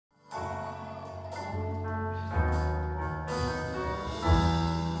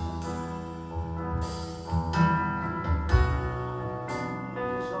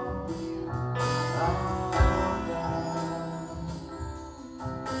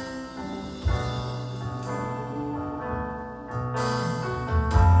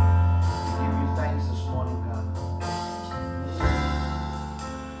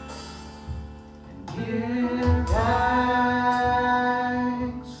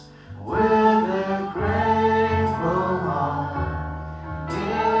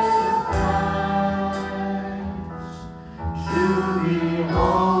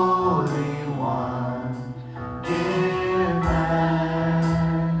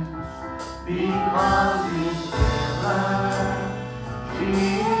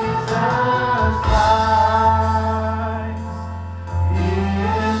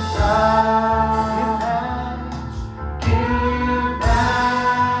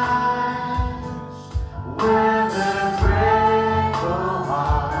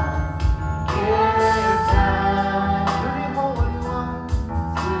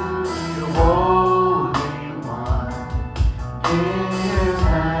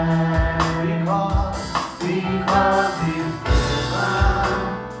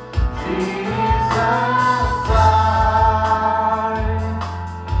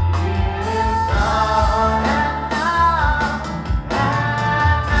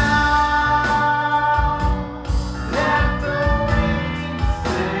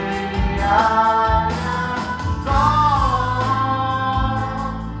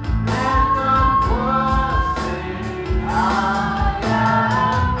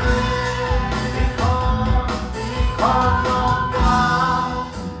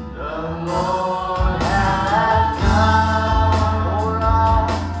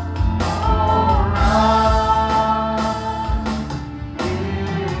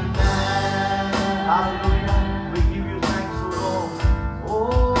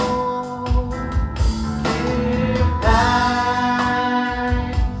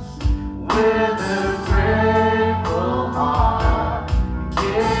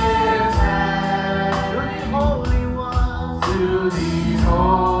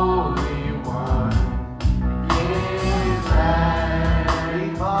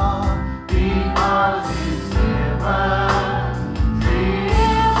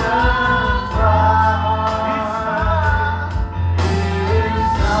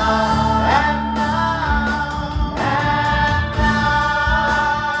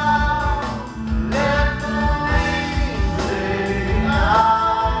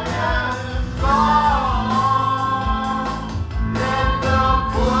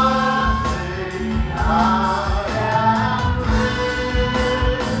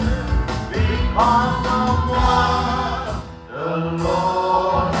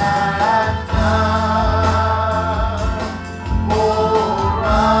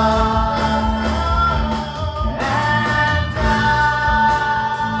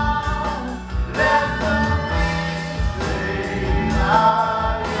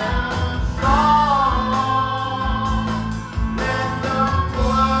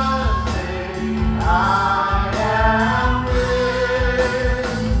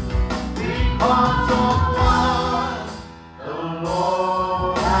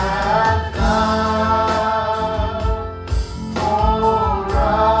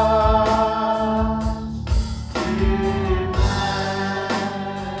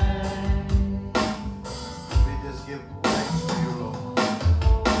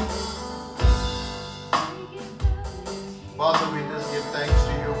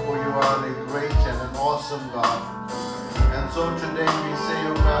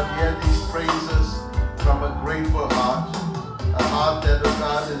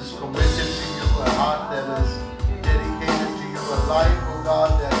life, oh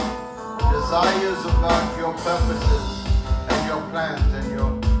God, that desires, oh God, your purposes and your plans and your,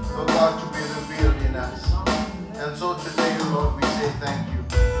 oh God, to be revealed in us. And so today, Lord, we say thank you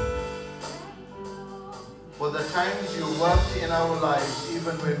for the times you worked in our lives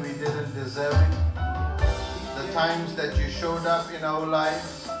even when we didn't deserve it. The times that you showed up in our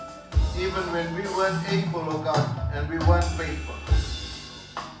lives even when we weren't able, oh God, and we weren't faithful.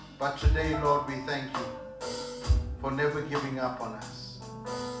 But today, Lord, we thank you for never giving up on us,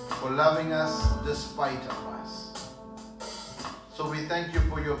 for loving us despite of us. So we thank you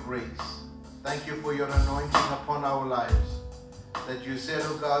for your grace. Thank you for your anointing upon our lives, that you said,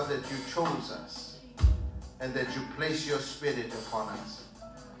 oh God, that you chose us and that you place your spirit upon us.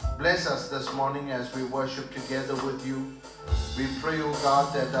 Bless us this morning as we worship together with you. We pray, oh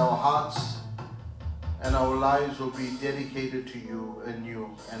God, that our hearts and our lives will be dedicated to you anew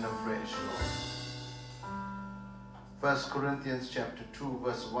and afresh, Lord. 1 Corinthians chapter 2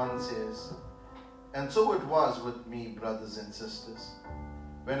 verse 1 says, "And so it was with me, brothers and sisters.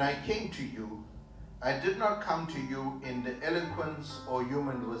 When I came to you, I did not come to you in the eloquence or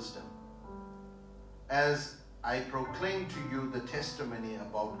human wisdom, as I proclaimed to you the testimony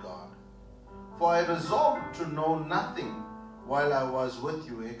about God. For I resolved to know nothing while I was with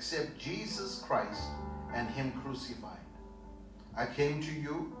you except Jesus Christ and Him crucified. I came to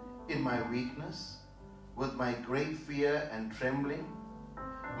you in my weakness, with my great fear and trembling.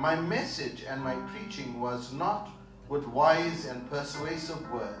 My message and my preaching was not with wise and persuasive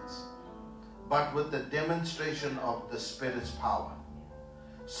words, but with the demonstration of the Spirit's power,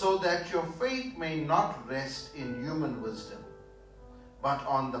 so that your faith may not rest in human wisdom, but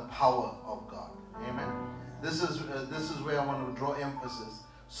on the power of God." Amen. This is where I want to draw emphasis.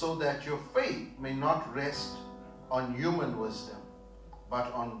 So that your faith may not rest on human wisdom,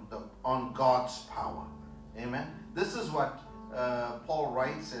 but on God's power. Amen. This is what Paul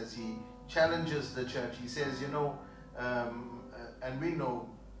writes as he challenges the church. He says, and we know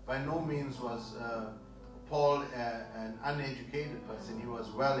by no means was Paul an uneducated person. He was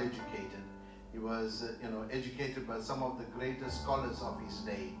well educated. He was educated by some of the greatest scholars of his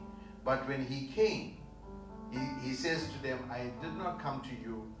day. But when he came, he says to them, "I did not come to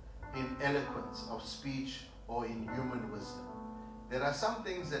you in eloquence of speech or in human wisdom." There are some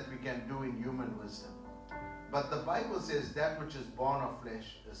things that we can do in human wisdom, but the Bible says that which is born of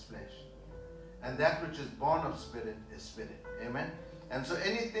flesh is flesh, and that which is born of spirit is spirit. Amen. And so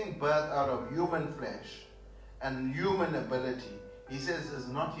anything birthed out of human flesh and human ability, he says, is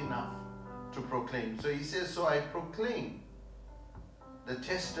not enough to proclaim. So he says, "So I proclaim the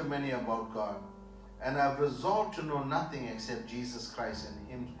testimony about God, and I've resolved to know nothing except Jesus Christ and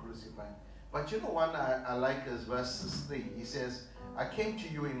Him crucified." But one I like is verses 3. He says, "I came to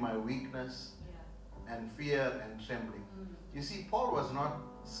you in my weakness and fear and trembling." You see, Paul was not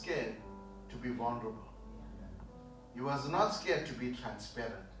scared to be vulnerable. He was not scared to be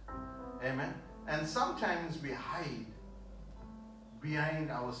transparent. Amen. And sometimes we hide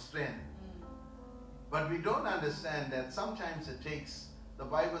behind our strength. But we don't understand that sometimes it takes, the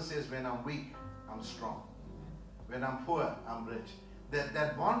Bible says, when I'm weak, I'm strong. When I'm poor, I'm rich.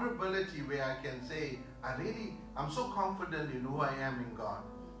 That vulnerability where I can say, I'm so confident in who I am in God,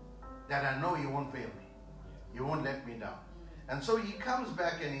 that I know He won't fail me. He won't let me down. And so he comes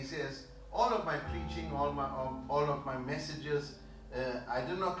back and he says, all of my preaching, all of my messages, I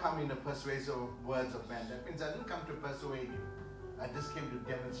did not come in the persuasive words of man. That means I didn't come to persuade you. I just came to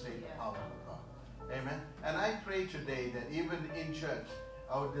demonstrate the power of God. Amen. And I pray today that even in church,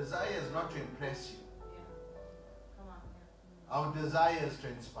 our desire is not to impress you. Our desire is to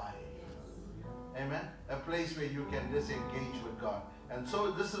inspire you. Amen. A place where you can just engage with God. And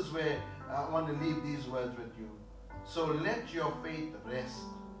so this is where I want to leave these words with you. So let your faith rest.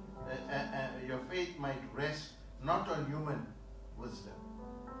 Your faith might rest not on human wisdom,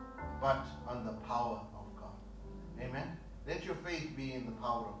 but on the power of God. Amen. Let your faith be in the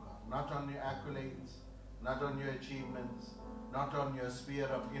power of God, not on your accolades, not on your achievements, not on your sphere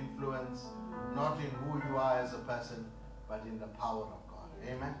of influence, not in who you are as a person, but in the power of God.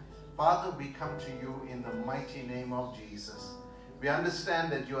 Amen. Father, we come to you in the mighty name of Jesus. We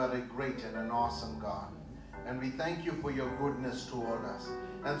understand that you are a great and an awesome God. And we thank you for your goodness toward us.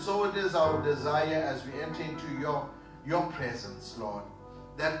 And so it is our desire as we enter into your presence, Lord,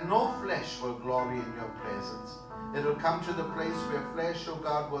 that no flesh will glory in your presence. It will come to the place where flesh, oh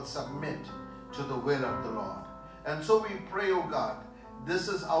God, will submit to the will of the Lord. And so we pray, oh God, this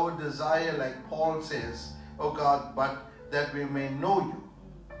is our desire, like Paul says, oh God, but that we may know you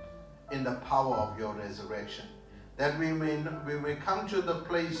in the power of your resurrection. That we may come to the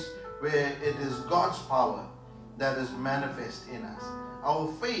place where it is God's power that is manifest in us.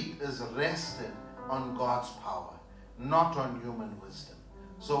 Our faith is rested on God's power, not on human wisdom.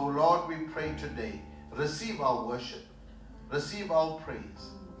 So Lord, we pray today, receive our worship, receive our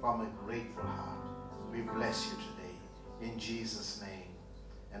praise from a grateful heart. We bless you today in Jesus' name.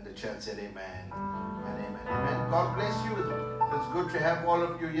 And the church said amen and amen. Amen. God bless you. It's good to have all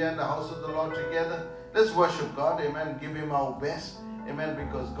of you here in the house of the Lord together. Let's worship God. Amen. Give him our best. Amen.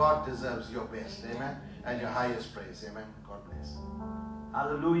 Because God deserves your best. Amen. And your highest praise. Amen. God bless.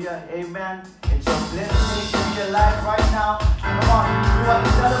 Hallelujah. Amen. It's a blessing to be alive right now. Come on. We want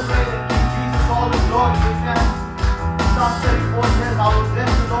to celebrate and give Jesus all the glory. Amen. Psalm 34 says, I will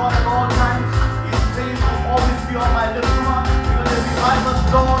bless the Lord at all times. His praise will always be on my lips. Come on. You're going to revive us,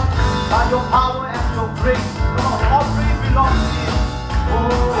 Lord, by your power and your grace. Come on. All praise belongs to you.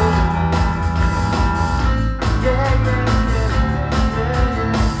 Oh. Yeah.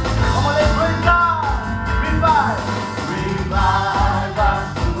 Come on, let's praise God. Revive. Revive us,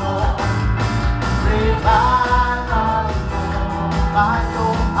 Lord. Revive us, Lord. By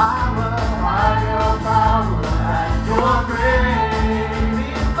your power and your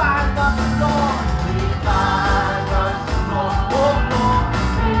grace.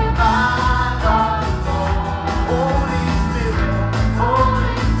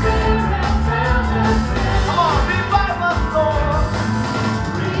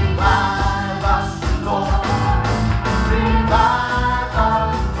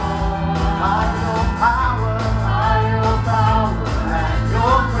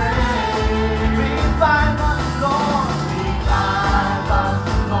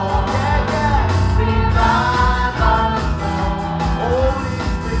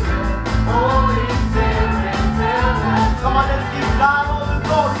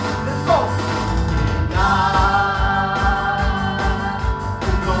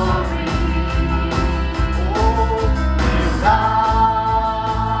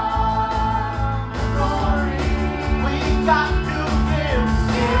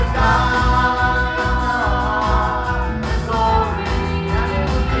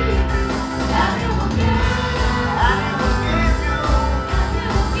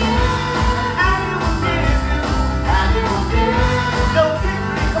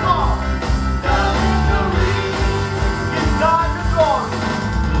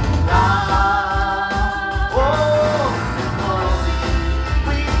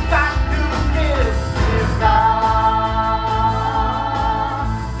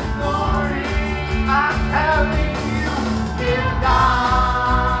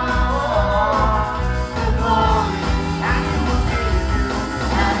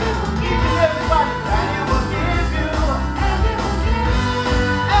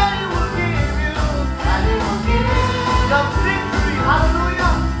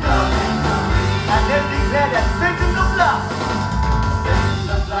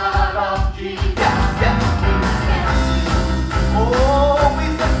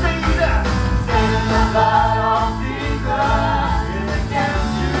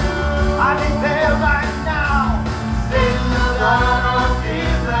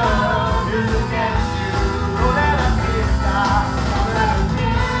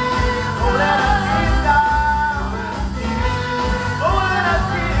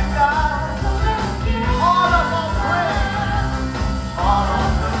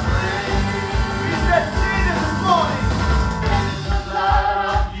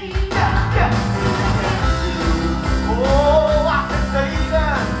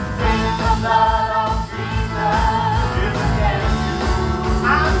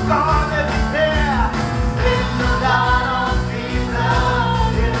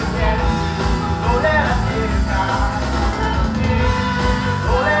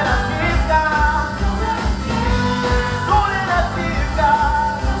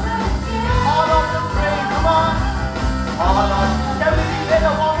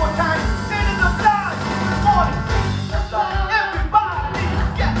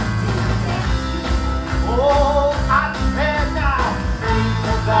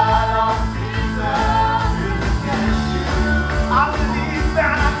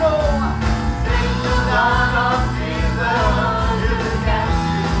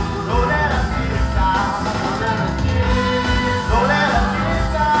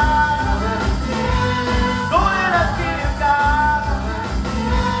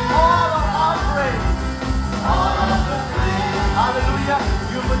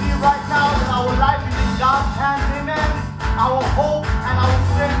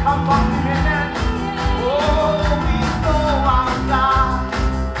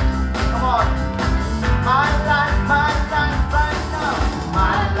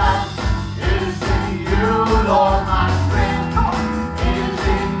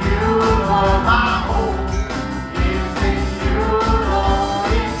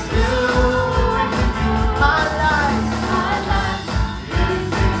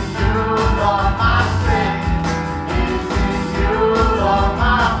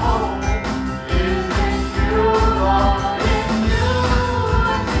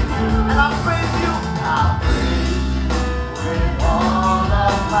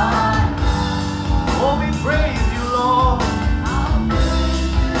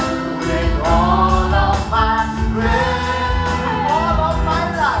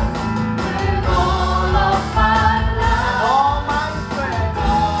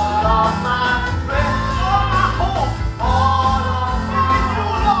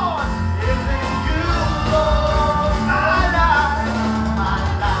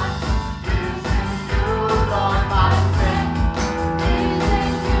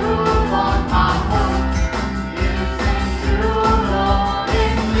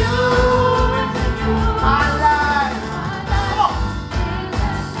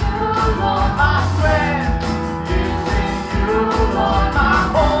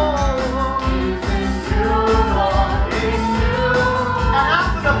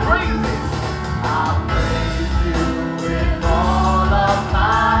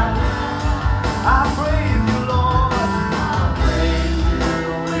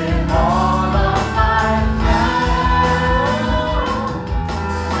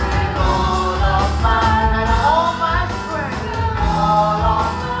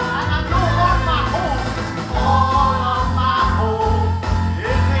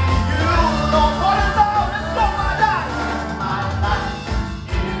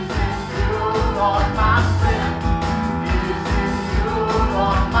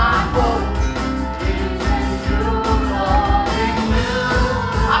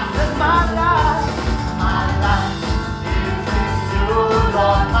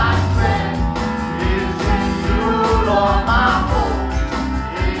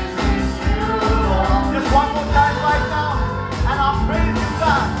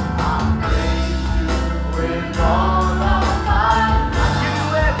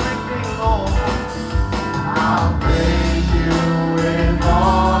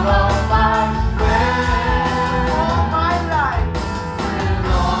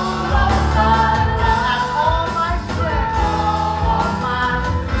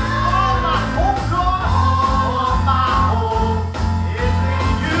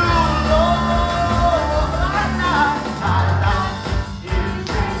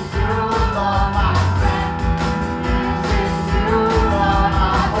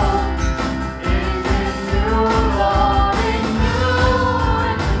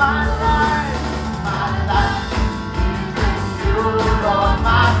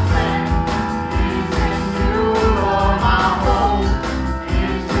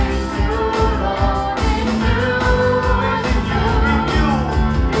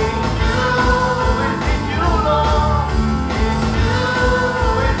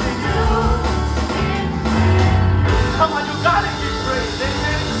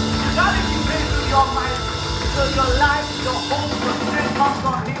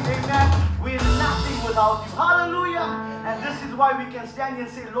 without you. Hallelujah. And this is why we can stand here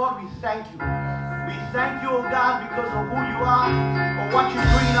and say, Lord, we thank you. We thank you, oh God, because of who you are, or what you're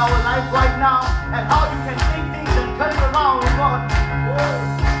doing in our life right now, and how you can take things and turn it around, oh God. Oh.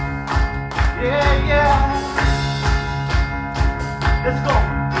 Yeah, yeah. Let's go.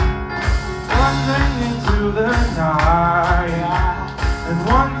 Wandering into the night, and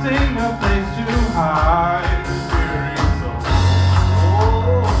wanting a place to hide.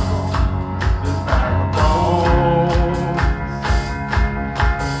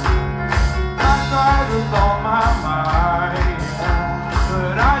 With all my might,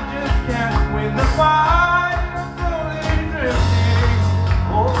 but I just can't win the fight. I'm slowly drifting,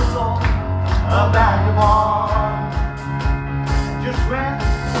 Oh Lord, a vagabond. just ran,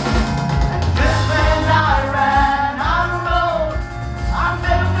 and just when I ran out of road, I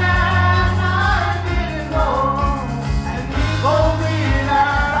met a man I didn't know, and he told me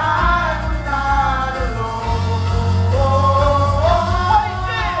that I was not alone. Oh, what he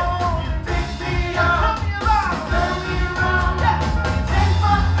did, he picked me up, turned me around, he takes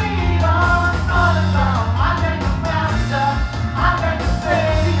my feet on solid ground. I thank the Master, I thank the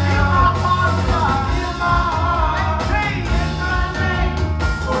Savior, heal my heart, heal my heart, and change my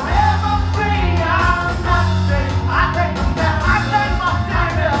name.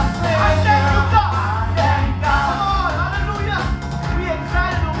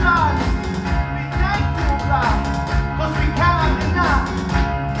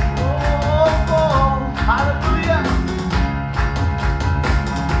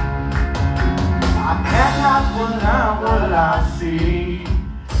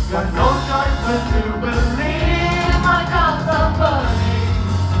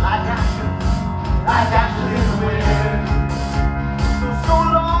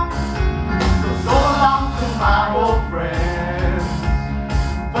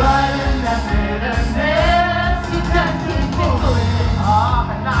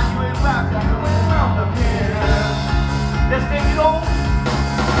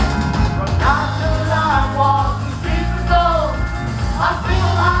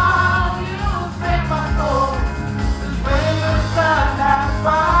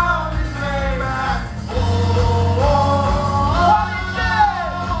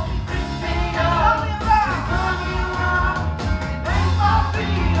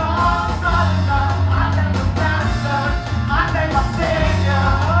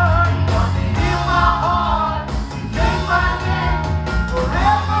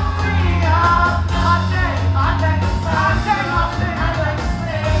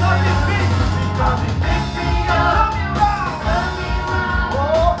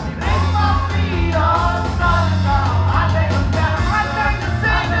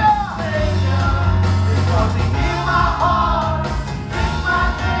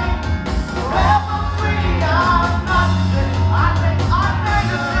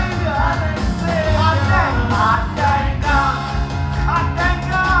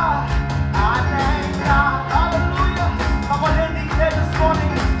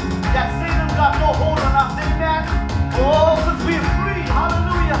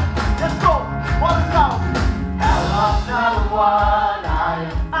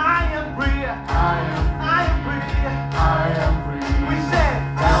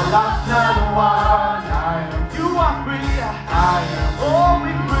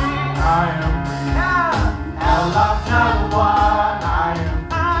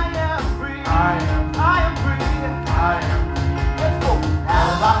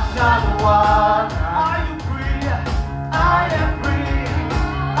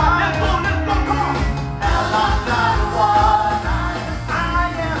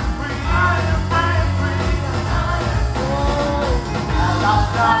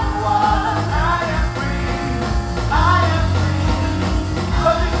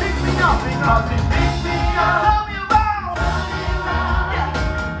 Because He picked me up. Turn me around.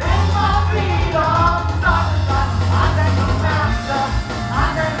 Yeah. In my freedom, sunshine. I thank the Master. I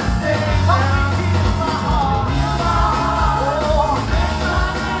thank the Savior. He heals my heart. Oh,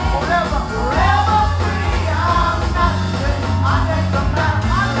 forever, forever free. I'm not the same. I thank the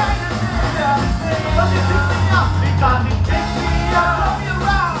Master. I thank the Savior. Because He picked me up. Because He picked me up. Turn me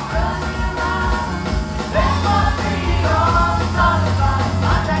around. In my freedom, sunshine.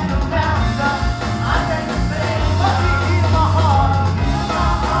 I thank the Master. I thank the Savior. He heals my heart.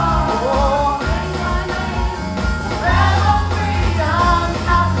 Oh, forever free. I'm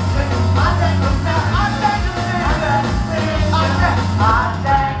not the same. I thank the Master. I thank the Savior. I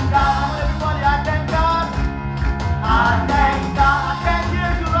thank God. Everybody, I thank God. I thank God. I can't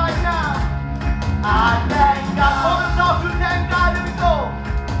hear you right now. I thank God. For yourself to thank God. Here we go.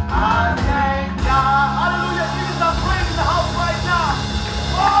 I thank God. Hallelujah. Give me some praise in the house right now.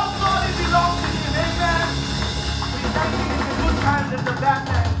 All glory belongs to Him. Amen. We thank Him in the good times and the bad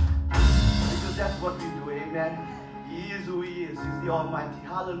times. Because that's what we do. Amen. He is who He is. He's the Almighty.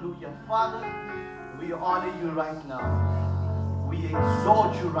 Hallelujah. Father, we honor You right now. We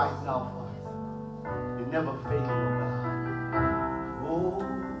exalt You right now, Father. You never fail, oh God. Oh.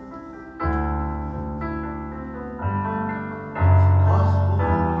 Because who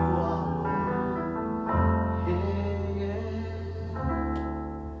You are, Lord. Yeah.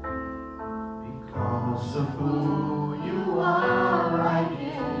 Because of who You are, I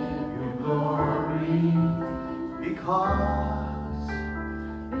give You glory.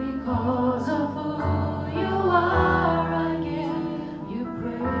 Because of who You are, I give You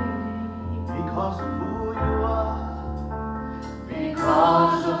praise. Because of who You are.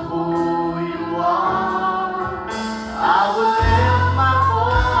 Because of who You are, I will lift my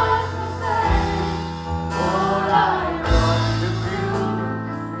voice to say, Lord, I worship You.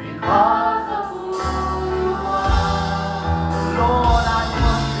 Because because of who You are, Lord, I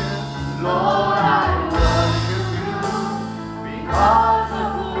worship. Lord, I worship You. Because because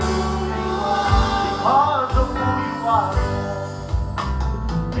of who You are, of who You are, Lord.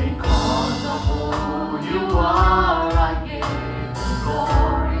 because of who You are, I give You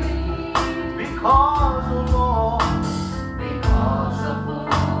glory. Because, oh Lord, Because of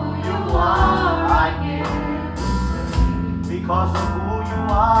who You are, I give because of who You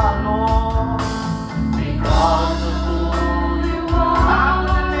are, Lord. because of who You I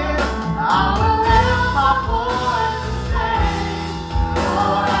will are. lift my voice and say,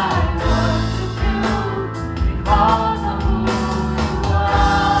 Lord, I worship You because because of who You are.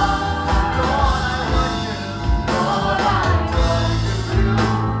 Lord, I worship. Lord, I worship You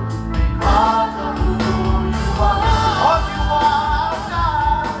Because of who You are. Because You are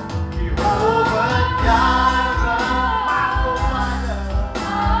God, Jehovah Jireh, my provider.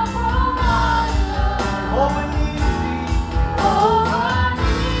 my provider. Jehovah Nissi, Over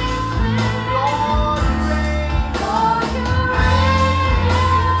me, Lord, You reign. Lord, You reign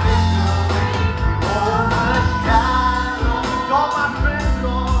in victory. Jehovah Shalom, You're my friend,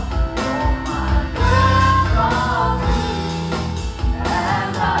 Lord. You're my Prince of Peace,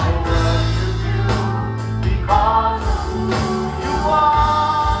 and I worship You because of who You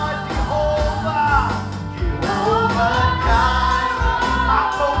are, Jehovah, Jehovah Jireh, my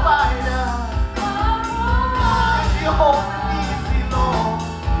provider, my provider. Jehovah Nissi, Lord,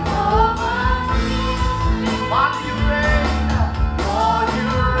 Over me, Lord, You reign, Lord, You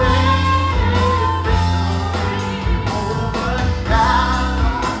reign in victory. Jehovah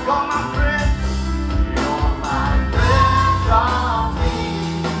Shalom, You're my Prince, You're my Prince of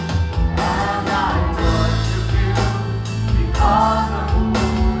Peace, and I worship You because of who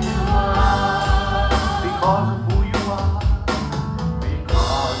You are. Because of who You are.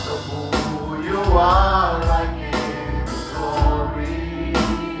 Because of who You are, I give You glory.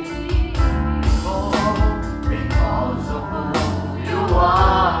 Lord, because of who You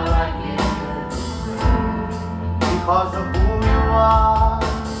are, I give You praise. Because of who You are.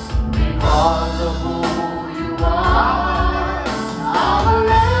 Because of who You are, I will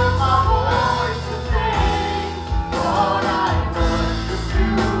lift my voice to say, Lord, I worship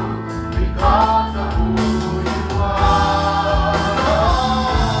You because of who You are.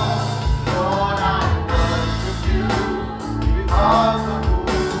 Lord, I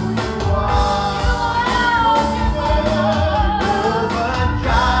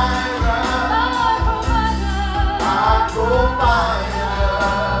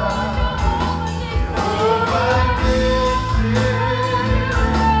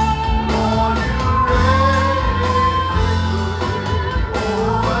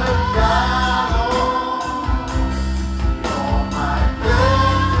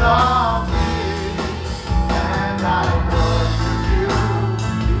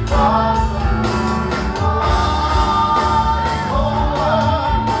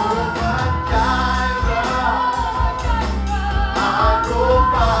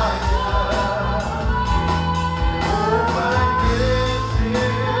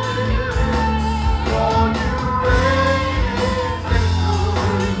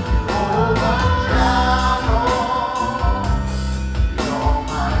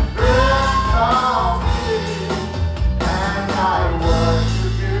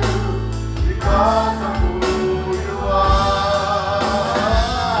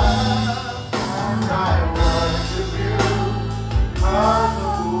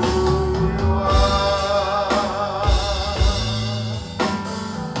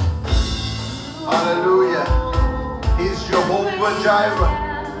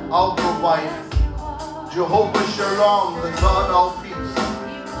Jehovah Shalom, the God of peace.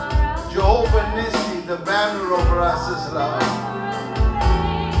 Jehovah Nissi, the banner over us is love.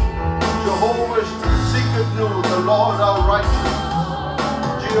 Jehovah Tsidkenu, the Lord our righteous.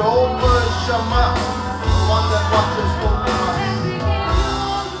 Jehovah Shammah, the one that watches over us.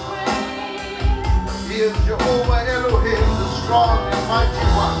 He is Jehovah Elohim, the strong and mighty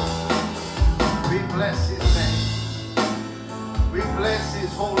one. We bless his name. We bless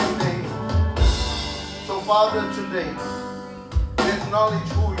his holy name. So Father, today, we acknowledge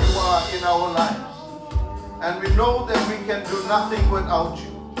who you are in our lives. And we know that we can do nothing without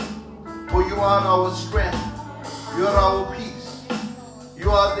you. For you are our strength. You are our peace.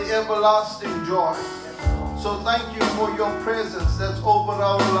 You are the everlasting joy. So thank you for your presence that's over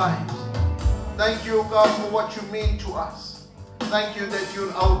our lives. Thank you, God, for what you mean to us. Thank you that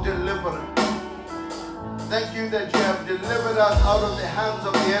you're our deliverer. Thank you that you have delivered us out of the hands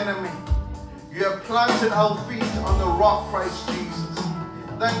of the enemy. You have planted our feet on the rock, Christ Jesus.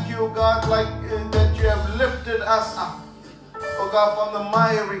 Thank you, God, that you have lifted us up. Oh God, from the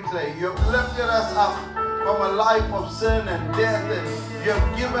miry clay. You have lifted us up from a life of sin and death, and you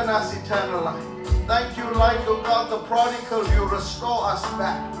have given us eternal life. Thank you, like, oh God, the prodigal, you restore us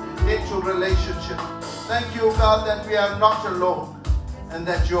back into relationship. Thank you, God, that we are not alone and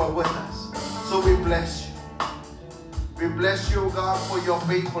that you are with us. So we bless you. We bless you, God, for your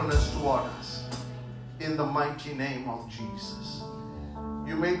faithfulness toward us. In the mighty name of Jesus.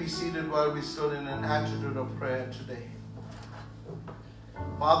 You may be seated while we stood in an attitude of prayer today.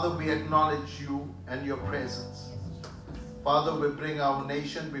 Father, we acknowledge you and your presence. Father, we bring our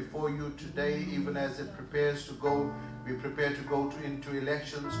nation before you today, even as it prepares to go. We prepare to go into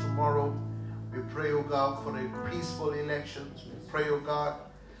elections tomorrow. We pray, oh God, for a peaceful elections. We pray, oh God,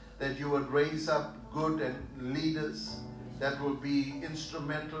 that you would raise up good and leaders that will be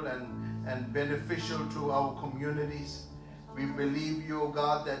instrumental and beneficial to our communities. We believe you, oh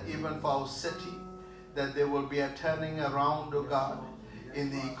God, that even for our city, that there will be a turning around, oh God, in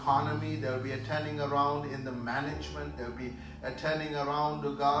the economy. There will be a turning around in the management. There will be a turning around,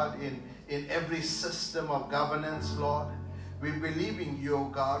 oh God, in every system of governance, Lord. We believe in you, oh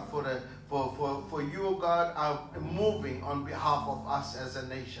God, for you, oh God, are moving on behalf of us as a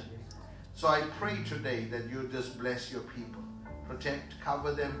nation. So I pray today that you just bless your people. Protect,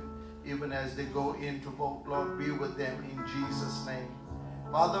 cover them, even as they go in to vote, Lord. Be with them in Jesus' name.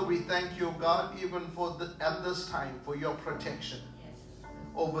 Father, we thank you, God, even at this time for your protection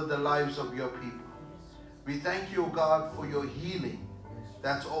over the lives of your people. We thank you, God, for your healing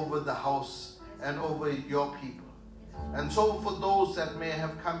that's over the house and over your people. And so for those that may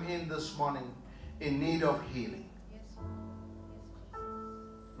have come in this morning in need of healing,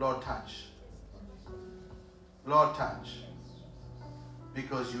 Lord, touch. Lord, touch.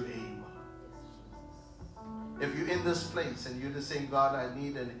 Because you're able. If you're in this place and you're just saying, God, I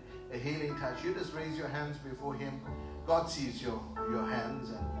need a healing touch, you just raise your hands before him. God sees your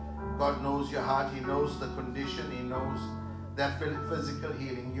hands, and God knows your heart. He knows the condition. He knows that physical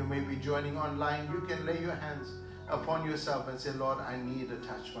healing. You may be joining online. You can lay your hands upon yourself and say, Lord, I need a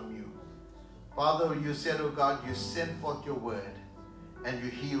touch from you. Father, you said, oh God, you sent forth your word and you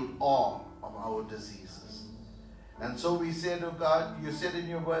healed all of our diseases. And so we said, oh God, you said in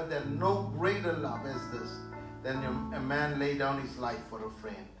your word that no greater love is this than a man lay down his life for a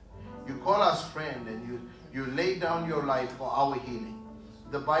friend. You call us friend, and you lay down your life for our healing.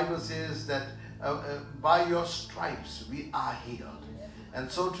 The Bible says that by your stripes we are healed. And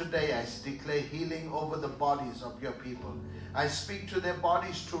so today I declare healing over the bodies of your people. I speak to their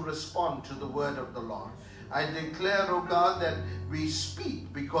bodies to respond to the word of the Lord. I declare, oh God, that we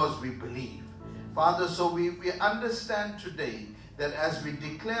speak because we believe. Father, so we understand today that as we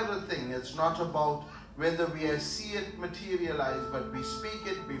declare a thing, it's not about whether we see it materialize, but we speak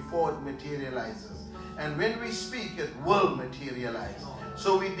it before it materializes. And when we speak, it will materialize.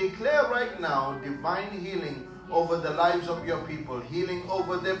 So we declare right now divine healing over the lives of your people, healing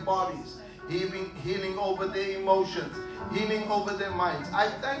over their bodies, healing over their emotions, healing over their minds. I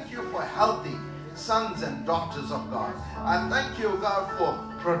thank you for healthy sons and daughters of God. I thank you, God,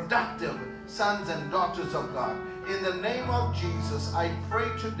 for productive sons and daughters of God. In the name of Jesus, I pray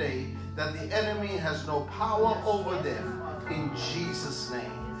today that the enemy has no power over them, in Jesus'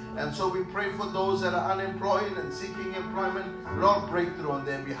 name. And so we pray for those that are unemployed and seeking employment. Lord, breakthrough on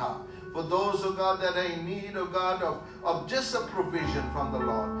their behalf. For those, oh God, that are in need, oh God, of just a provision from the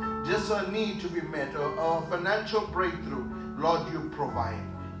Lord, just a need to be met, or a financial breakthrough, Lord, you provide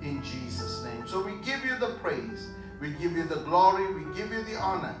in Jesus' name. So we give you the praise, we give you the glory, we give you the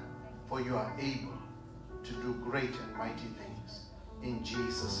honor, for you are able to do great and mighty things. In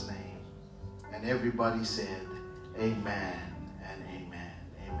Jesus' name, And everybody said, Amen and amen,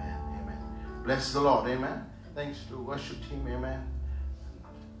 amen, amen. Bless the Lord, amen. Thanks to worship team, amen.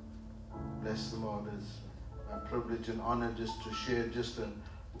 Bless the Lord. It's my privilege and honor just to share just a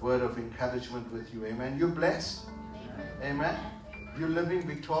word of encouragement with you, amen. You're blessed, amen. You're living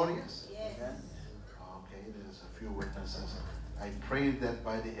victorious. Okay, there's a few witnesses. I pray that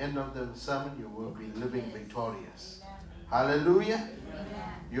by the end of the sermon you will be living victorious. Hallelujah.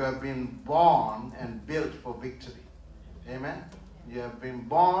 You have been born and built for victory. Amen. You have been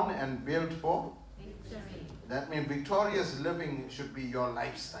born and built for victory. That means victorious living should be your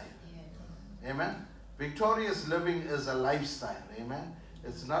lifestyle. Amen. Victorious living is a lifestyle. Amen.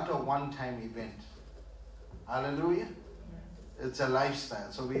 It's not a one-time event. Hallelujah. It's a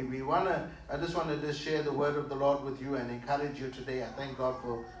lifestyle. So I just want to share the word of the Lord with you and encourage you today. I thank God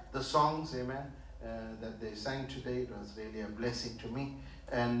for the songs, amen, that they sang today. It was really a blessing to me.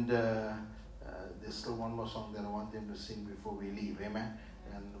 And there's still one more song that I want them to sing before we leave, amen.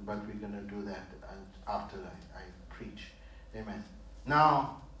 But we're going to do that after I preach, amen.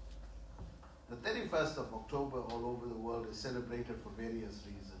 Now, the 31st of October all over the world is celebrated for various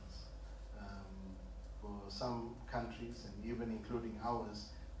reasons. For some countries, and even including ours,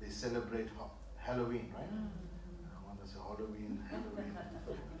 they celebrate Halloween, right? I want to say Halloween.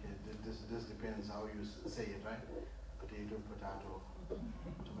 Okay, this depends how you say it, right? Potato,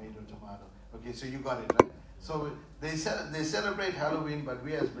 tomato. Okay, so you got it, right? So they celebrate Halloween, but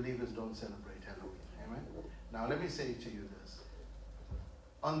we as believers don't celebrate Halloween. Amen? Now let me say to you this.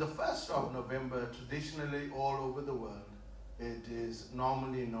 On the 1st of November, traditionally all over the world, it is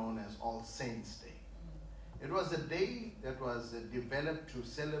normally known as All Saints' Day. It was a day that was developed to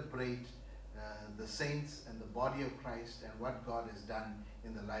celebrate the saints and the body of Christ and what God has done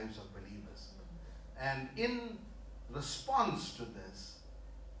in the lives of believers. And in response to this,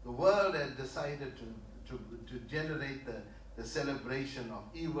 the world had decided to generate the celebration of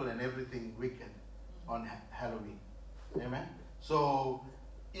evil and everything wicked on Halloween. Amen? So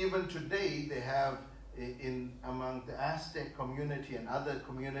even today they have among the Aztec community and other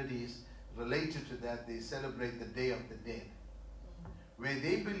communities related to that, they celebrate the Day of the Dead, where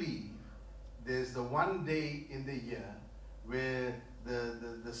they believe there's the one day in the year where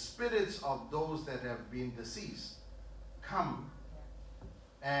the spirits of those that have been deceased come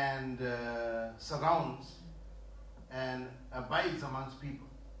and surrounds and abides amongst people.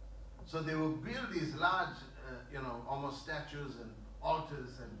 So they will build these large, almost statues and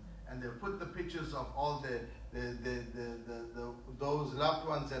altars, and they'll put the pictures of all those loved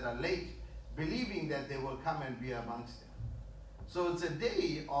ones that are late, believing that they will come and be amongst them. So it's a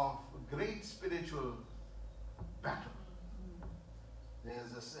day of great spiritual battle.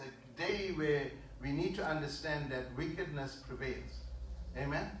 There's a day where we need to understand that wickedness prevails.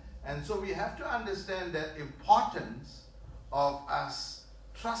 Amen? And so we have to understand the importance of us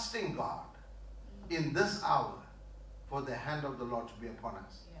trusting God in this hour for the hand of the Lord to be upon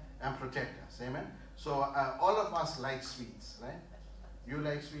us and protect us. Amen? So all of us like sweets, right? You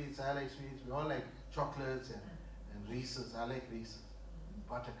like sweets, I like sweets, we all like chocolates and Reese's. I like Reese's.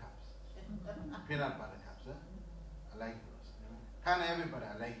 Buttercups. Peanut butter cups. I like those. Kind of everybody,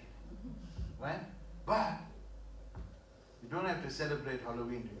 I like it. Right? But you don't have to celebrate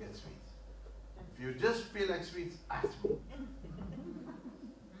Halloween to get sweets. If you just feel like sweets, ask me.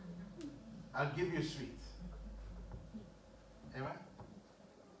 I'll give you sweets. Amen?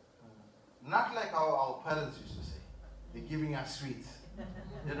 Not like our parents used to say. They're giving us sweets.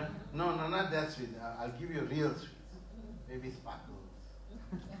 No, not that sweet. I'll give you real sweets. Maybe sparkles.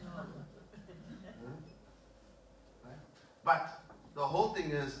 Right? But the whole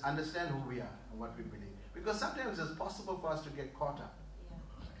thing is understand who we are and what we believe. Because sometimes it's possible for us to get caught up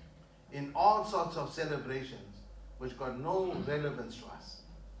in all sorts of celebrations which got no relevance to us.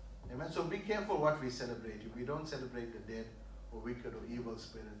 Amen. So be careful what we celebrate. If we don't celebrate the dead or wicked or evil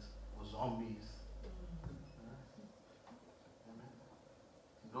spirits or zombies. Amen.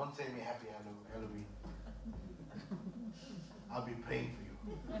 Don't say me happy Halloween. I'll be praying for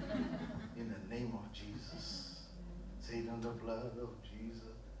you. In the name of Jesus. Satan, the blood of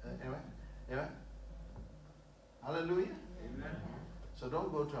Jesus. Amen. Amen. Hallelujah. Amen. So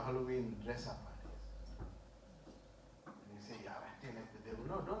don't go to Halloween dress up parties. And you say, you're acting like the devil.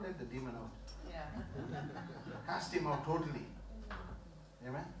 No, don't let the demon out. Cast him out totally.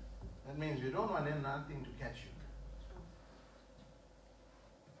 Amen. That means you don't want nothing to catch you.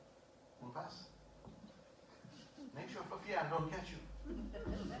 We'll pass. Make sure for fear don't catch you.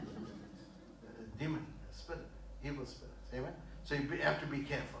 The demon, the spirit, evil spirits. Amen. So you have to be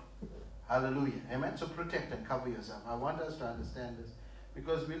careful. Hallelujah. Amen. So protect and cover yourself. I want us to understand this,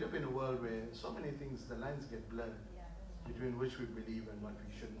 Because we live in a world where so many things, the lines get blurred between which we believe and what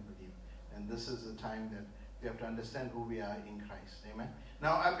we shouldn't believe. And this is the time that we have to understand who we are in Christ. Amen.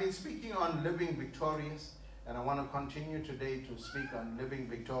 Now, I've been speaking on living victorious, and I want to continue today to speak on living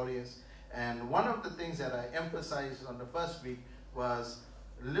victorious. And one of the things that I emphasized on the first week was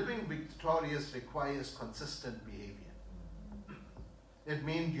living victorious requires consistent behavior. It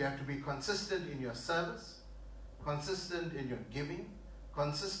means you have to be consistent in your service, consistent in your giving,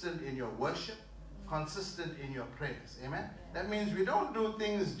 consistent in your worship, consistent in your prayers. Amen? That means we don't do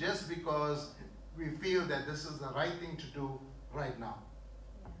things just because we feel that this is the right thing to do right now.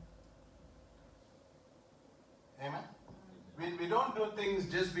 Amen? We don't do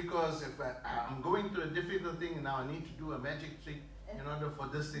things just because if I'm going through a difficult thing and now I need to do a magic trick in order for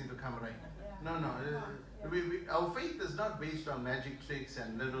this thing to come right. No. Our faith is not based on magic tricks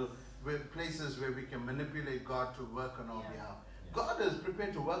and little places where we can manipulate God to work on our behalf. God is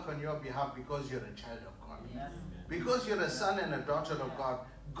prepared to work on your behalf because you're a child of God. Because you're a son and a daughter of God.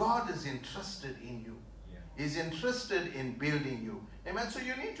 God is interested in you. He's interested in building you. Amen. So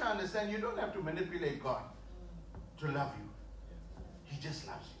you need to understand you don't have to manipulate God to love you. He just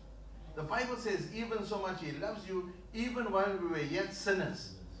loves you. The Bible says even so much He loves you, even while we were yet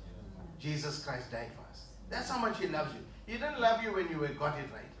sinners, Jesus Christ died for us. That's how much He loves you. He didn't love you when you got it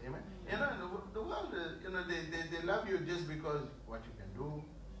right. Amen. You know, the world, they love you just because what you can do,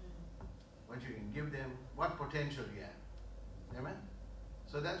 what you can give them, what potential you have. Amen.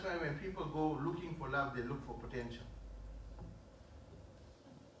 So that's why when people go looking for love, they look for potential.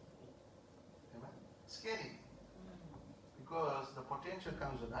 Amen. Scary. Because the potential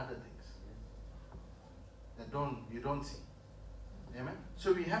comes with other things that you don't see. Amen.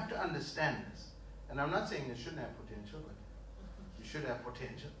 So we have to understand this. And I'm not saying you shouldn't have potential, but you should have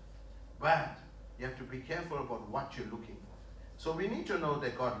potential. But you have to be careful about what you're looking for. So we need to know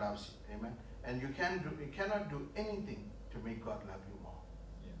that God loves you. Amen. And you cannot do anything to make God love you more.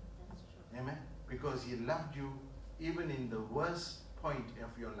 Yeah. Amen. Because He loved you even in the worst point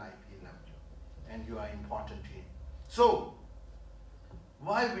of your life. He loved you. And you are important to Him. So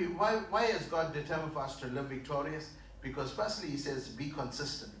why has God determined for us to live victorious? Because firstly He says be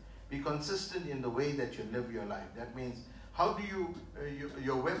consistent. Be consistent in the way that you live your life. That means how do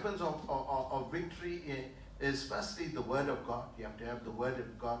your weapons of victory is firstly the Word of God. You have to have the Word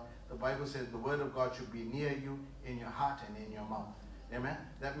of God. The Bible says the Word of God should be near you, in your heart and in your mouth. Amen.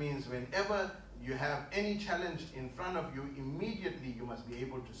 That means whenever you have any challenge in front of you, immediately you must be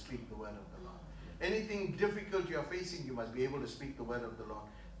able to speak the Word of the Lord. Anything difficult you are facing, you must be able to speak the Word of the Lord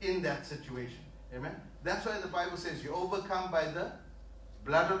in that situation. Amen. That's why the Bible says you overcome by the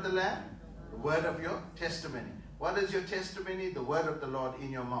blood of the Lamb, the word of your testimony. What is your testimony? The word of the Lord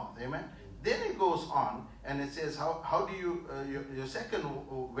in your mouth. Amen. Then it goes on and it says how do you, your second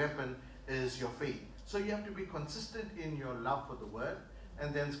weapon is your faith. So you have to be consistent in your love for the word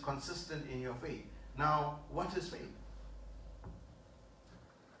and then consistent in your faith. Now, what is faith?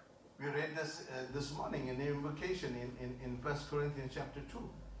 We read this morning in the invocation in 1 Corinthians chapter 2.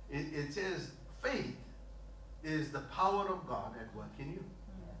 It says faith is the power of God at work in you.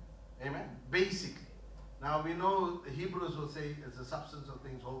 Amen. Basically. Now we know the Hebrews will say it's the substance of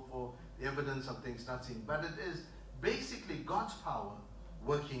things hoped for, the evidence of things not seen. But it is basically God's power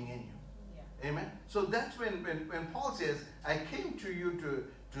working in you. Yeah. Amen. So that's when Paul says, I came to you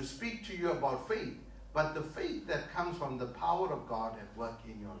to speak to you about faith, but the faith that comes from the power of God at work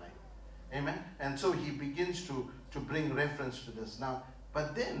in your life. Amen. And so he begins to bring reference to this. Now,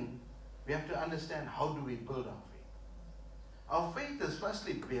 but then we have to understand, how do we build our faith? Our faith is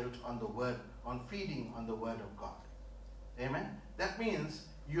firstly built on the word, on feeding on the word of God. Amen. That means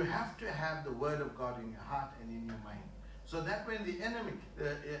you have to have the word of God in your heart and in your mind. So that when the enemy,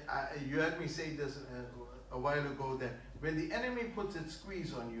 you heard me say this a while ago, that when the enemy puts its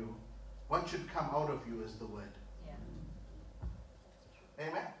squeeze on you, what should come out of you is the word. Yeah.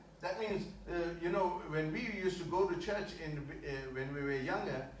 Amen. That means, when we used to go to church when we were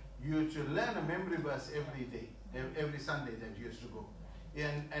younger, you used to learn a memory verse every day, every Sunday that you used to go.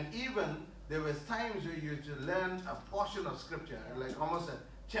 And even there was times where you used to learn a portion of scripture, like almost a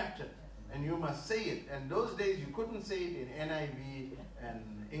chapter, and you must say it. And those days you couldn't say it in NIV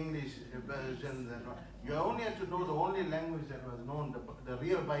and English versions and all. You only had to know the only language that was known, the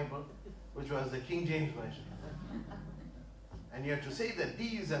real Bible, which was the King James Version. And you had to say the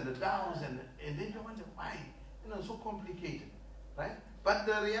D's and the thous, and then you wonder why, so complicated, right? But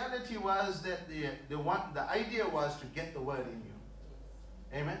the reality was that the idea was to get the word in you.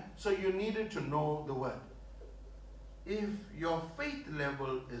 Amen? So you needed to know the word. If your faith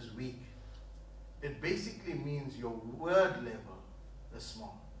level is weak, it basically means your word level is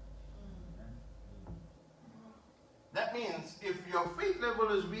small. That means if your faith level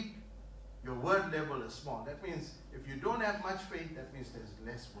is weak, your word level is small. That means if you don't have much faith, that means there's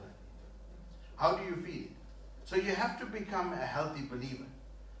less word. How do you feed it? So you have to become a healthy believer.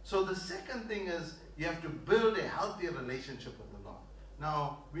 So the second thing is you have to build a healthy relationship with the Lord.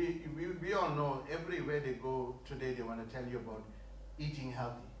 Now, we all know everywhere they go today, they want to tell you about eating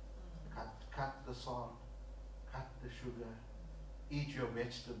healthy. Cut the salt, cut the sugar, eat your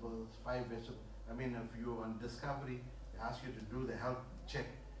vegetables, 5 vegetables. I mean, if you're on Discovery, they ask you to do the health check.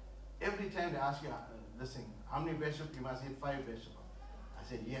 Every time they ask you, listen, how many vegetables? You must eat 5 vegetables. I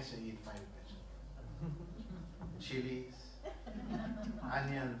said, yes, I eat 5 vegetables. Chilies,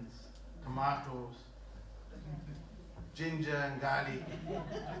 onions, tomatoes, ginger and garlic.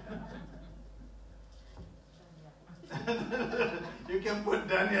 You can put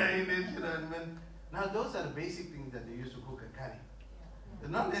dhania in it, you know. I mean, now those are the basic things that they use to cook a curry. It's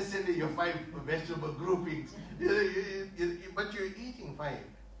not necessarily your 5 vegetable groupings, but you're eating 5.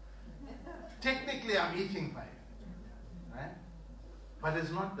 Technically, I'm eating 5, right? But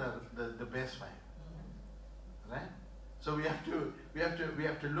it's not the best 5, right? So we have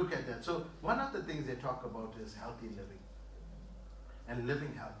to look at that. So one of the things they talk about is healthy living and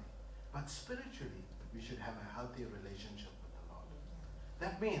living healthy. But spiritually, we should have a healthy relationship with the Lord.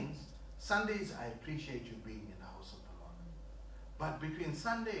 That means Sundays, I appreciate you being in the house of the Lord. But between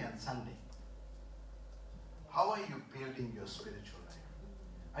Sunday and Sunday, how are you building your spiritual life?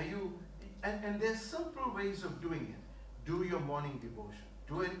 Are you, and there's simple ways of doing it. Do your morning devotion.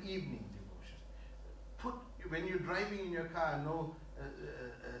 Do an evening devotion. When you're driving in your car,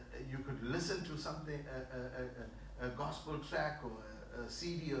 you could listen to something, a gospel track or a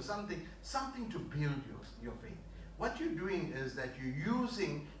CD or something to build your faith. What you're doing is that you're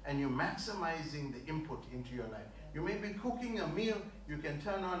using and you're maximizing the input into your life. You may be cooking a meal, you can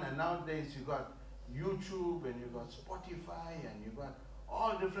turn on, and nowadays you got YouTube and you got Spotify and you got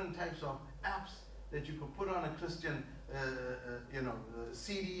all different types of apps that you could put on a Christian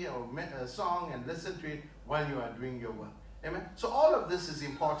CD or a song and listen to it while you are doing your work. Amen. So all of this is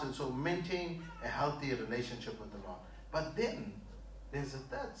important. So maintain a healthy relationship with the Lord. But then there's a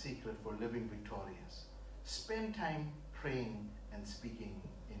third secret for living victorious. Spend time praying and speaking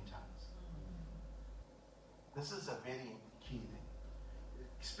in tongues. This is a very key thing.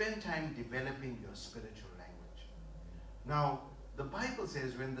 Spend time developing your spiritual language. Now, the Bible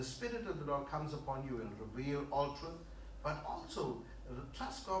says when the Spirit of the Lord comes upon you, it will reveal all truth, but also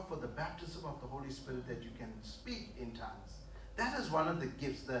trust God for the baptism of the Holy Spirit that you can speak in tongues. That is one of the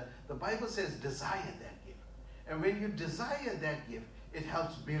gifts. The Bible says desire that gift. And when you desire that gift, it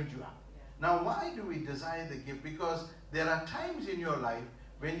helps build you up. Now, why do we desire the gift? Because there are times in your life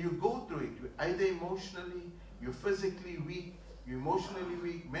when you go through it, either emotionally, you're physically weak, you're emotionally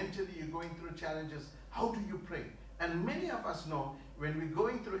weak, mentally you're going through challenges. How do you pray? And many of us know when we're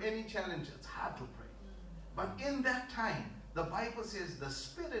going through any challenge, it's hard to pray. But in that time, the Bible says the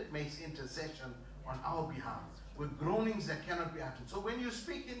Spirit makes intercession on our behalf with groanings that cannot be uttered. So when you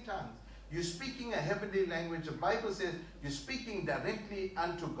speak in tongues, you're speaking a heavenly language. The Bible says you're speaking directly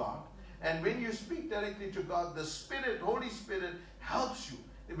unto God. And when you speak directly to God, the Spirit, Holy Spirit, helps you.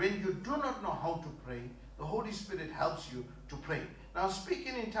 When you do not know how to pray, the Holy Spirit helps you to pray. Now,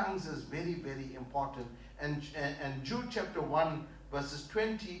 speaking in tongues is very, very important. And Jude chapter 1, verses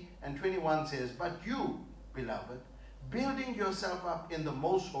 20 and 21 says, "But you, beloved, building yourself up in the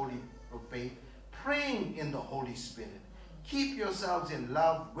most holy of faith, praying in the Holy Spirit, keep yourselves in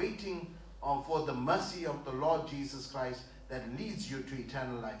love, waiting for the mercy of the Lord Jesus Christ that leads you to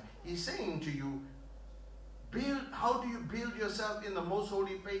eternal life." He's saying to you, how do you build yourself in the most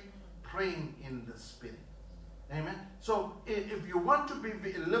holy faith? Praying in the Spirit. Amen. So if you want to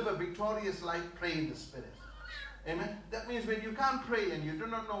live a victorious life, pray in the Spirit. Amen. That means when you can't pray and you do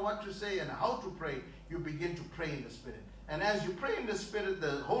not know what to say and how to pray, you begin to pray in the Spirit. And as you pray in the Spirit,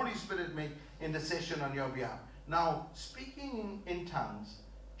 the Holy Spirit makes intercession on your behalf. Now, speaking in tongues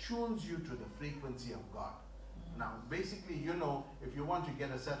tunes you to the frequency of God. Now, basically, if you want to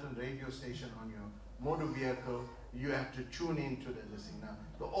get a certain radio station on your motor vehicle, you have to tune into the listening. Now,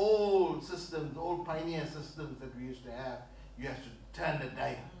 the old systems, the old pioneer systems that we used to have, you have to turn the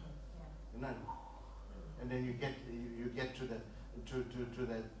dial, and then you get to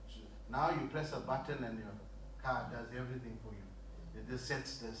that. Now you press a button and your car does everything for you. It just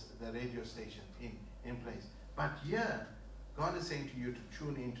sets the radio station in place. But here, God is saying to you to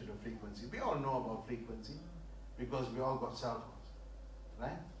tune into the frequency. We all know about frequency because we all got cell phones,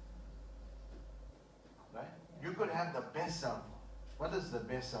 right? Right? You could have the best cell phone. What is the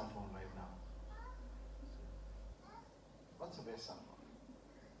best cell phone right now? What's the best cell phone?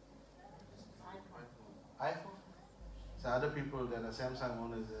 iPhone? So other people that are Samsung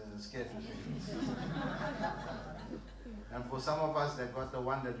owners are scared to say. And for some of us that got the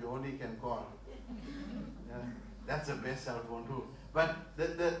one that you only can call, that's the best cell phone too. But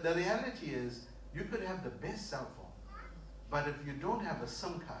the reality is, you could have the best cell phone, but if you don't have a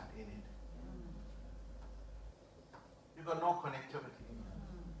SIM card in it, you got no connectivity.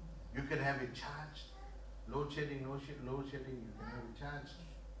 You can have it charged, load shedding, you can have it charged.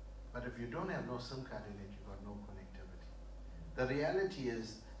 But if you don't have no SIM card in it, you got no connectivity. The reality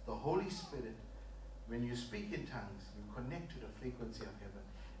is, the Holy Spirit, when you speak in tongues, you connect to the frequency of heaven.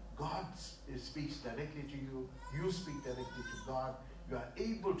 God speaks directly to you. You speak directly to God. You are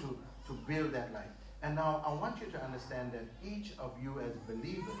able to build that life. And now I want you to understand that each of you as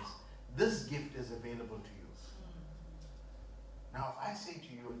believers, this gift is available to you. Now, if I say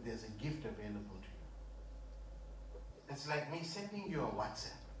to you, there's a gift available to you, it's like me sending you a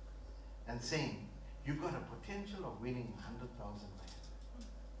WhatsApp and saying, you've got a potential of winning 100,000 rand.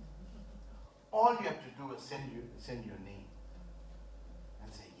 All you have to do is send your name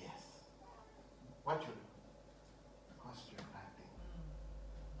and say yes. What you do? Cost you nothing.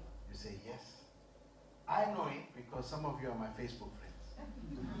 You say yes. I know it because some of you are my Facebook friends.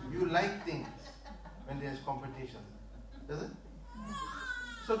 You like things when there's competition, does it?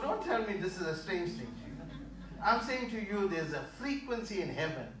 So don't tell me this is a strange thing to you. I'm saying to you, there's a frequency in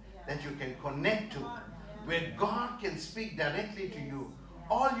heaven that you can connect to, where God can speak directly to you.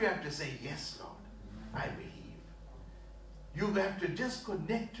 All you have to say, yes, Lord, I believe. You have to just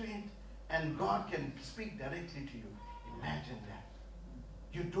connect to it, and God can speak directly to you. Imagine that.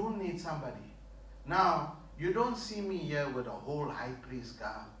 You don't need somebody. Now, you don't see me here with a whole high priest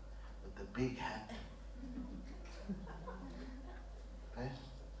garb, with the big hat, right?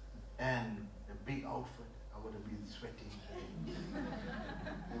 And the big outfit. I would have been sweating.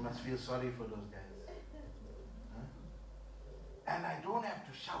 You must feel sorry for those guys. Huh? And I don't have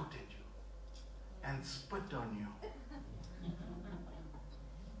to shout at you and spit on you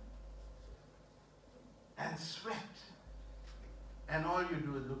and sweat. And all you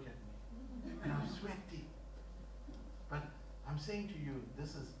do is look at me. And I'm sweaty. But I'm saying to you,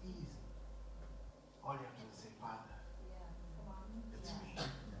 this is easy. All you have to do is say, Father, it's me.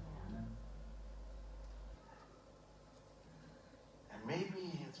 And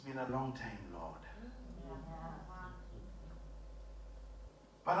maybe it's been a long time, Lord.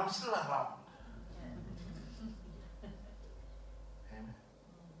 But I'm still around. Amen.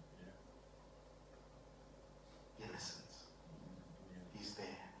 He listens. He's there.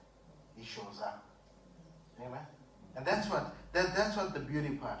 He shows up. Amen. And that's what the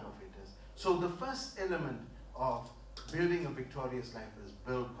beauty part of it is. So the first element of building a victorious life is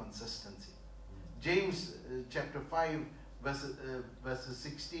build consistency. James chapter 5 verses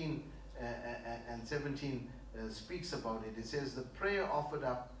 16 and 17 speaks about it. It says the prayer offered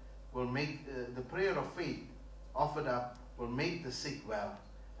up will make the prayer of faith offered up will make the sick well,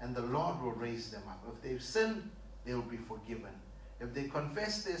 and the Lord will raise them up. If they've sinned, they will be forgiven. If they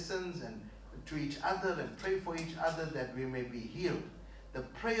confess their sins and to each other and pray for each other that we may be healed, the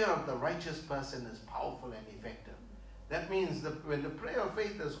prayer of the righteous person is powerful and effective. That means that when the prayer of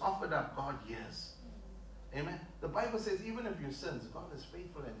faith is offered up, God hears. Amen. The Bible says even if you sin, God is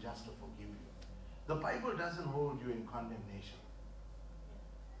faithful and just to forgive you. The Bible doesn't hold you in condemnation.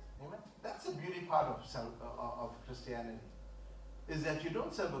 Amen. That's the beauty part of Christianity, is that you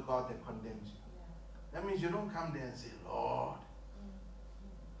don't serve a God that condemns you. That means you don't come there and say, Lord.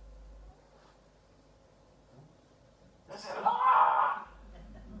 I say, Lord,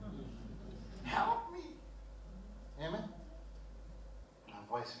 help me. Amen. My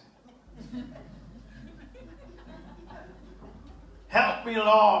voice went. Help me,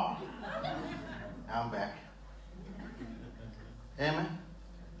 Lord. I'm back. Amen.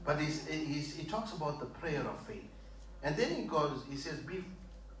 But he talks about the prayer of faith. And then he says, be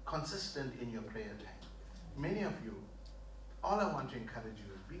consistent in your prayer time. Many of you, all I want to encourage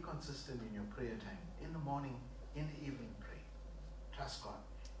you is be consistent in your prayer time. In the morning, in the evening, pray. Trust God.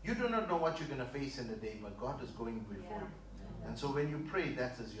 You do not know what you're going to face in the day, but God is going before you. And so when you pray,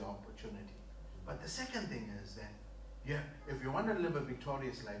 that is your opportunity. But the second thing is that if you want to live a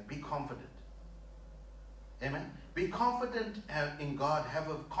victorious life, be confident. Amen. Be confident in God. Have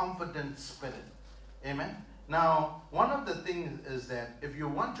a confident spirit. Amen. Now, one of the things is that if you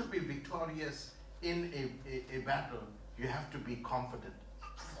want to be victorious in a battle, you have to be confident.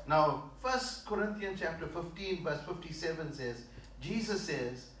 Now, 1 Corinthians chapter 15 verse 57 says, Jesus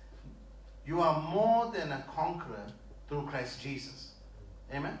says, you are more than a conqueror through Christ Jesus.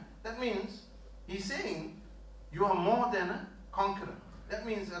 Amen. That means he's saying you are more than a conqueror. That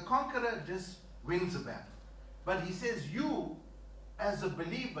means a conqueror just wins a battle. But he says you, as a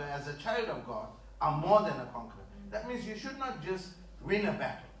believer, as a child of God, are more than a conqueror. That means you should not just win a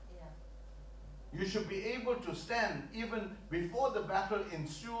battle. You should be able to stand even before the battle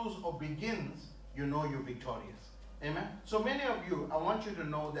ensues or begins, you know you're victorious. Amen? So many of you, I want you to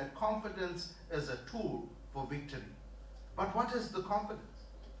know that confidence is a tool for victory. But what is the confidence?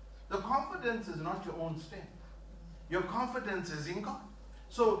 The confidence is not your own strength. Your confidence is in God.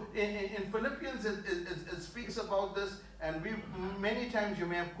 So in Philippians, it speaks about this, and we many times you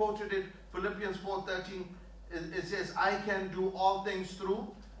may have quoted it. Philippians 4:13, it says, "I can do all things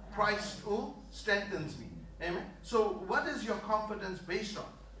through Christ who strengthens me." Amen. So what is your confidence based on?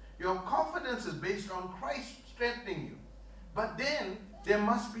 Your confidence is based on Christ strengthening you. But then there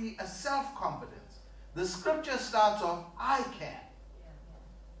must be a self-confidence. The scripture starts off, I can.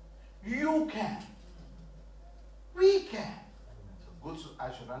 You can. We can. So good,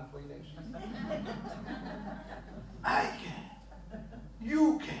 I should run for election. I can.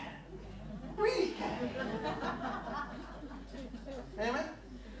 You can. We can. Amen?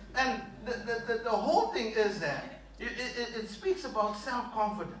 And the whole thing is that it speaks about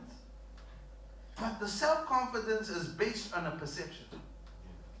self-confidence. But the self-confidence is based on a perception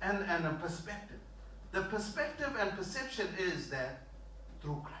and a perspective. The perspective and perception is that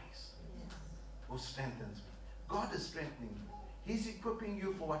through Christ, who strengthens me. God is strengthening you. He's equipping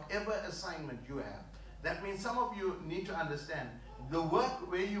you for whatever assignment you have. That means some of you need to understand the work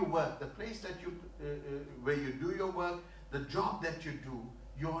where you work, the place that you where you do your work, the job that you do,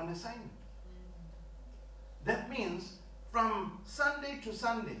 you're on assignment. That means from Sunday to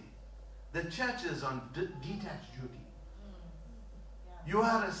Sunday, the church is on detached duty. You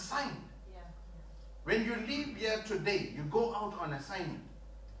are assigned. When you leave here today, you go out on assignment.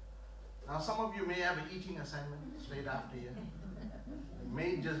 Now some of you may have an eating assignment straight after here. It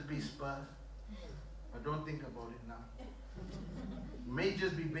may just be spur, but don't think about it now. It may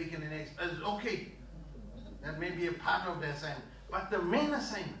just be bacon and eggs. It's okay. That may be a part of the assignment. But the main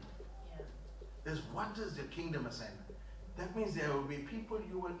assignment is, what is the kingdom assignment? That means there will be people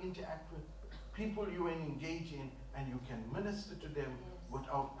you will interact with, people you will engage in, and you can minister to them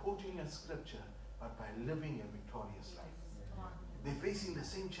without quoting a scripture, but by living a victorious life. They're facing the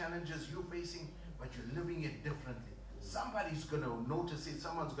same challenges you're facing, but you're living it differently. Somebody's going to notice it,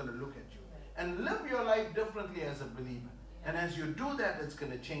 someone's going to look at you. And live your life differently as a believer. And as you do that, it's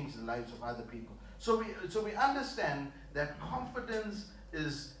going to change the lives of other people. So we understand that confidence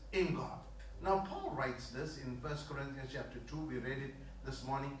is in God. Now Paul writes this in 1 Corinthians chapter 2. We read it this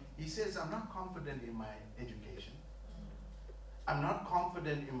morning. He says, I'm not confident in my education. I'm not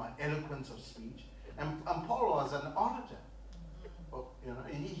confident in my eloquence of speech. And Paul was an orator. You know,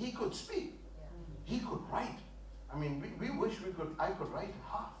 he could speak. He could write. I mean, we wish I could write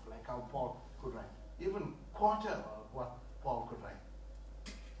half like how Paul could write. Even quarter of what Paul could write.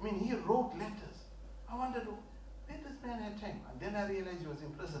 I mean, he wrote letters. I wondered, where this man had time? And then I realized he was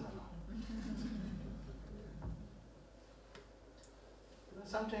in prison a lot.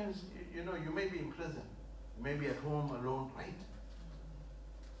 Sometimes, you know, you may be in prison. You may be at home alone, right?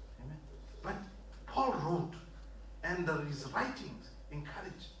 Amen. But Paul wrote, and his writings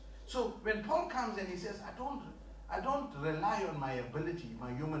encouraged. So when Paul comes and he says, I don't rely on my ability,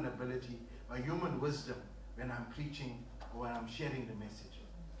 my human ability, my human wisdom when I'm preaching or when I'm sharing the message.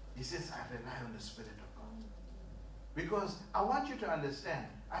 He says, I rely on the Spirit of God. Because I want you to understand,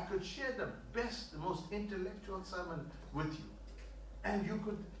 I could share the best, the most intellectual sermon with you. And you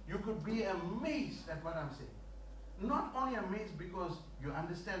could be amazed at what I'm saying. Not only amazed because you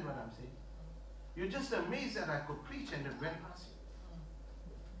understand what I'm saying. You're just amazed that I could preach and it went past you.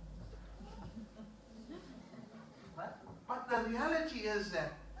 But the reality is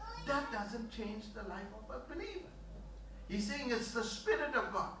that doesn't change the life of a believer. He's saying it's the Spirit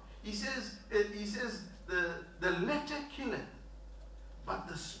of God. He says the letter killeth, but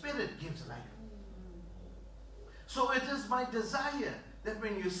the Spirit gives life. So it is my desire that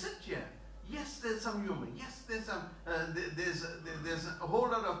when you sit here, yes, there's some humor. Yes, there's some there's a whole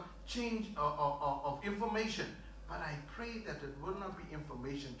lot of change of information. But I pray that it will not be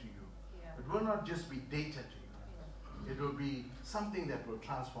information to you. It will not just be data to you. It will be something that will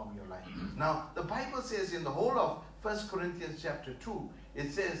transform your life. Now, the Bible says in the whole of 1 Corinthians chapter 2,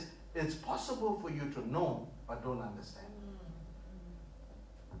 it says it's possible for you to know but don't understand.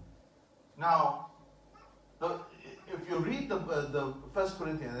 Now, if you read the 1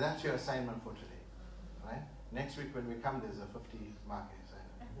 Corinthians, that's your assignment for today, right? Next week when we come, there's a 50-mark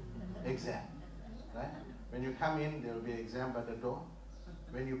exam, right? When you come in, there will be an exam by the door.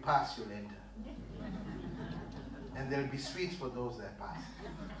 When you pass, you'll enter. And there will be sweets for those that pass.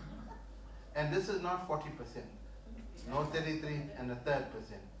 And this is not 40%. No 33 and a third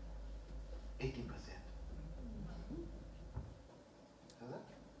percent. 80%. Is it?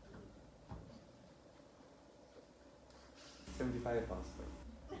 75, Pastor.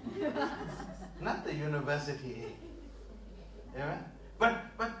 Not the university age. Amen?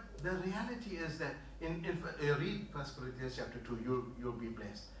 But the reality is that in read 1 Corinthians chapter 2, you'll be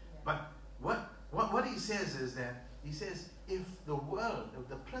blessed. But what he says is that, he says, if the world, if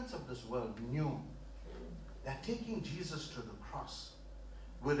the prince of this world knew that taking Jesus to the cross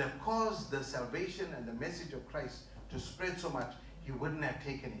would have caused the salvation and the message of Christ to spread so much, he wouldn't have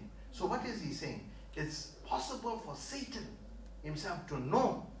taken it. So what is he saying? It's possible for Satan himself to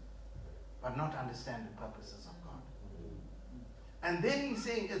know, but not understand the purposes of God. And then he's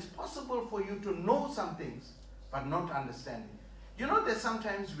saying it's possible for you to know some things, but not understand it. You know that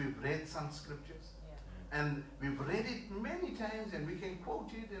sometimes we've read some scriptures, and we've read it many times, and we can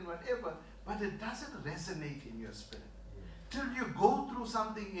quote it and whatever, but it doesn't resonate in your spirit. Till you go through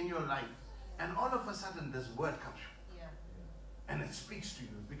something in your life, and all of a sudden this word comes, and it speaks to you,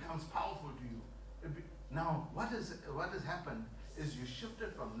 it becomes powerful to you. Now, what has happened is you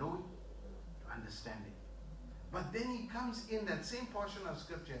shifted from knowing to understanding. But then he comes in that same portion of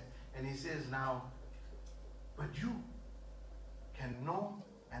scripture and he says, now, but you can know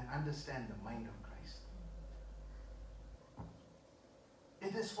and understand the mind of Christ.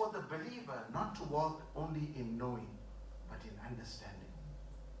 It is for the believer not to walk only in knowing, but in understanding.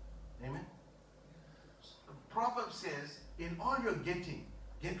 Amen? The proverb says, in all you're getting,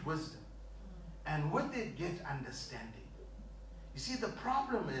 get wisdom. And with it, get understanding. You see, the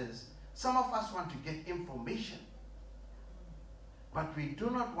problem is, some of us want to get information, but we do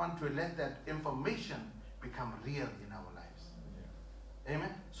not want to let that information become real in our lives.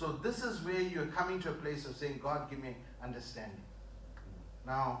 Amen? So this is where you're coming to a place of saying, God, give me understanding.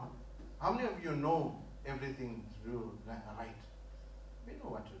 Now, how many of you know everything through right? We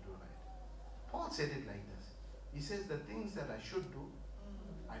know what to do right. Paul said it like this. He says, the things that I should do,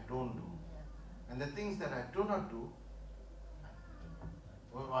 I don't do. And the things that I do not do,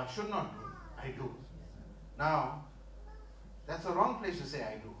 or I should not do, I do. Now, that's the wrong place to say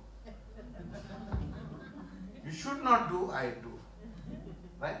I do. You should not do, I do.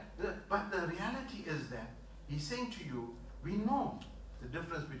 Right? But the reality is that he's saying to you, we know the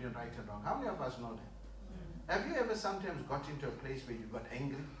difference between right and wrong. How many of us know that? Have you ever sometimes got into a place where you got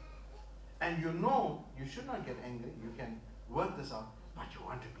angry? And you know you should not get angry. You can work this out, but you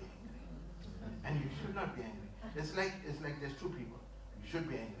want to be angry. And you should not be angry. It's like there's two people. You should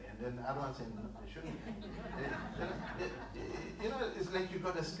be angry, and then the other one saying, no, they shouldn't be angry. You know, it's like you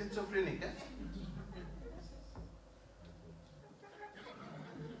got a schizophrenic. Eh?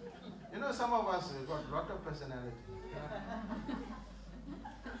 You know, some of us have got a lot of personality.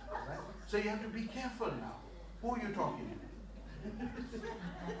 Right? So you have to be careful now. Who are you talking to?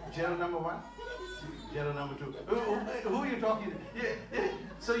 Gerald number one? Gerald number two? Who are you talking to? Yeah.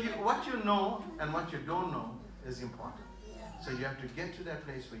 So what you know and what you don't know is important. So you have to get to that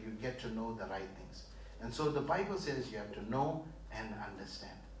place where you get to know the right things. And so the Bible says you have to know and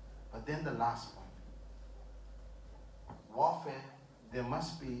understand. But then the last point. Warfare, there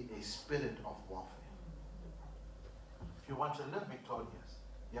must be a spirit of warfare. If you want to live victorious,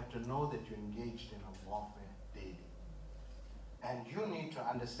 you have to know that you're engaged in a warfare daily. And you need to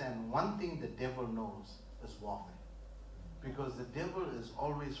understand one thing the devil knows is warfare. Because the devil is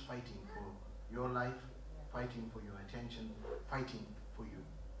always fighting for your life, fighting for your attention, fighting for you.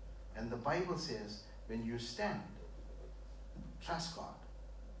 And the Bible says, when you stand, trust God.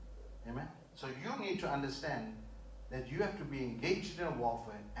 Amen? So you need to understand that you have to be engaged in a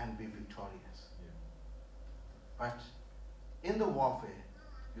warfare and be victorious. But in the warfare,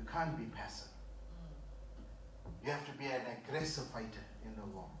 you can't be passive. You have to be an aggressive fighter in the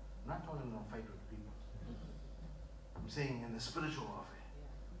war. I'm not talking about fight with people. I'm saying in the spiritual warfare.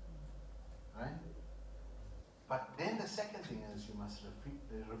 Right? But then the second thing is you must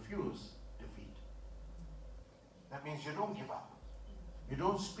refuse defeat. That means you don't give up. You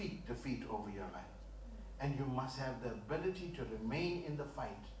don't speak defeat over your life. And you must have the ability to remain in the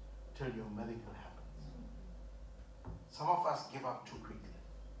fight till your miracle happens. Some of us give up too quickly.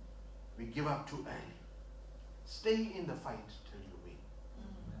 We give up too early. Stay in the fight till you win.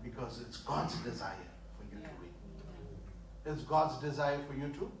 Because it's God's desire for you to win. It's God's desire for you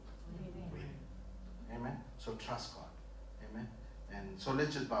to win. Amen? So trust God. Amen? And so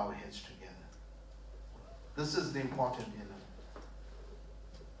let's just bow our heads together. This is the important element.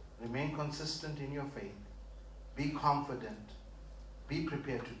 Remain consistent in your faith. Be confident. Be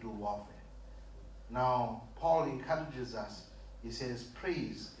prepared to do warfare. Now, Paul encourages us He says,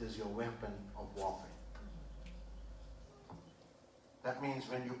 praise is your weapon of warfare. That means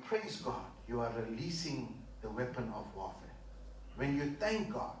when you praise God, you are releasing the weapon of warfare. When you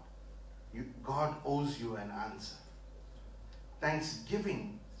thank God, God owes you an answer.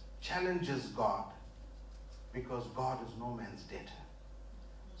 Thanksgiving challenges God because God is no man's debtor.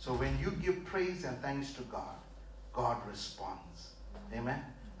 So when you give praise and thanks to God, God responds. Amen.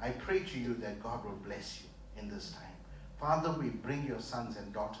 I pray to you that God will bless you in this time. Father, we bring your sons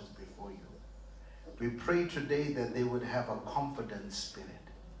and daughters before you. We pray today that they would have a confident spirit,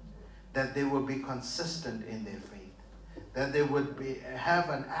 that they will be consistent in their faith, that they would have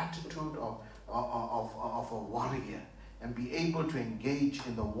an attitude of a warrior and be able to engage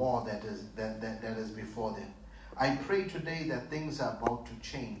in the war that is before them. I pray today that things are about to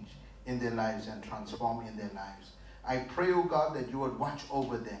change in their lives and transform in their lives. I pray, oh God, that you would watch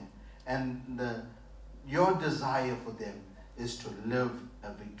over them, and your desire for them is to live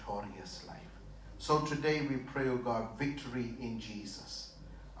a victorious life. So today we pray, oh God, victory in Jesus,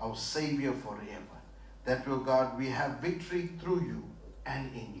 our Savior forever. That, oh God, we have victory through you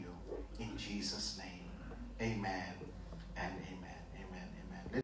and in you. In Jesus' name, amen and amen.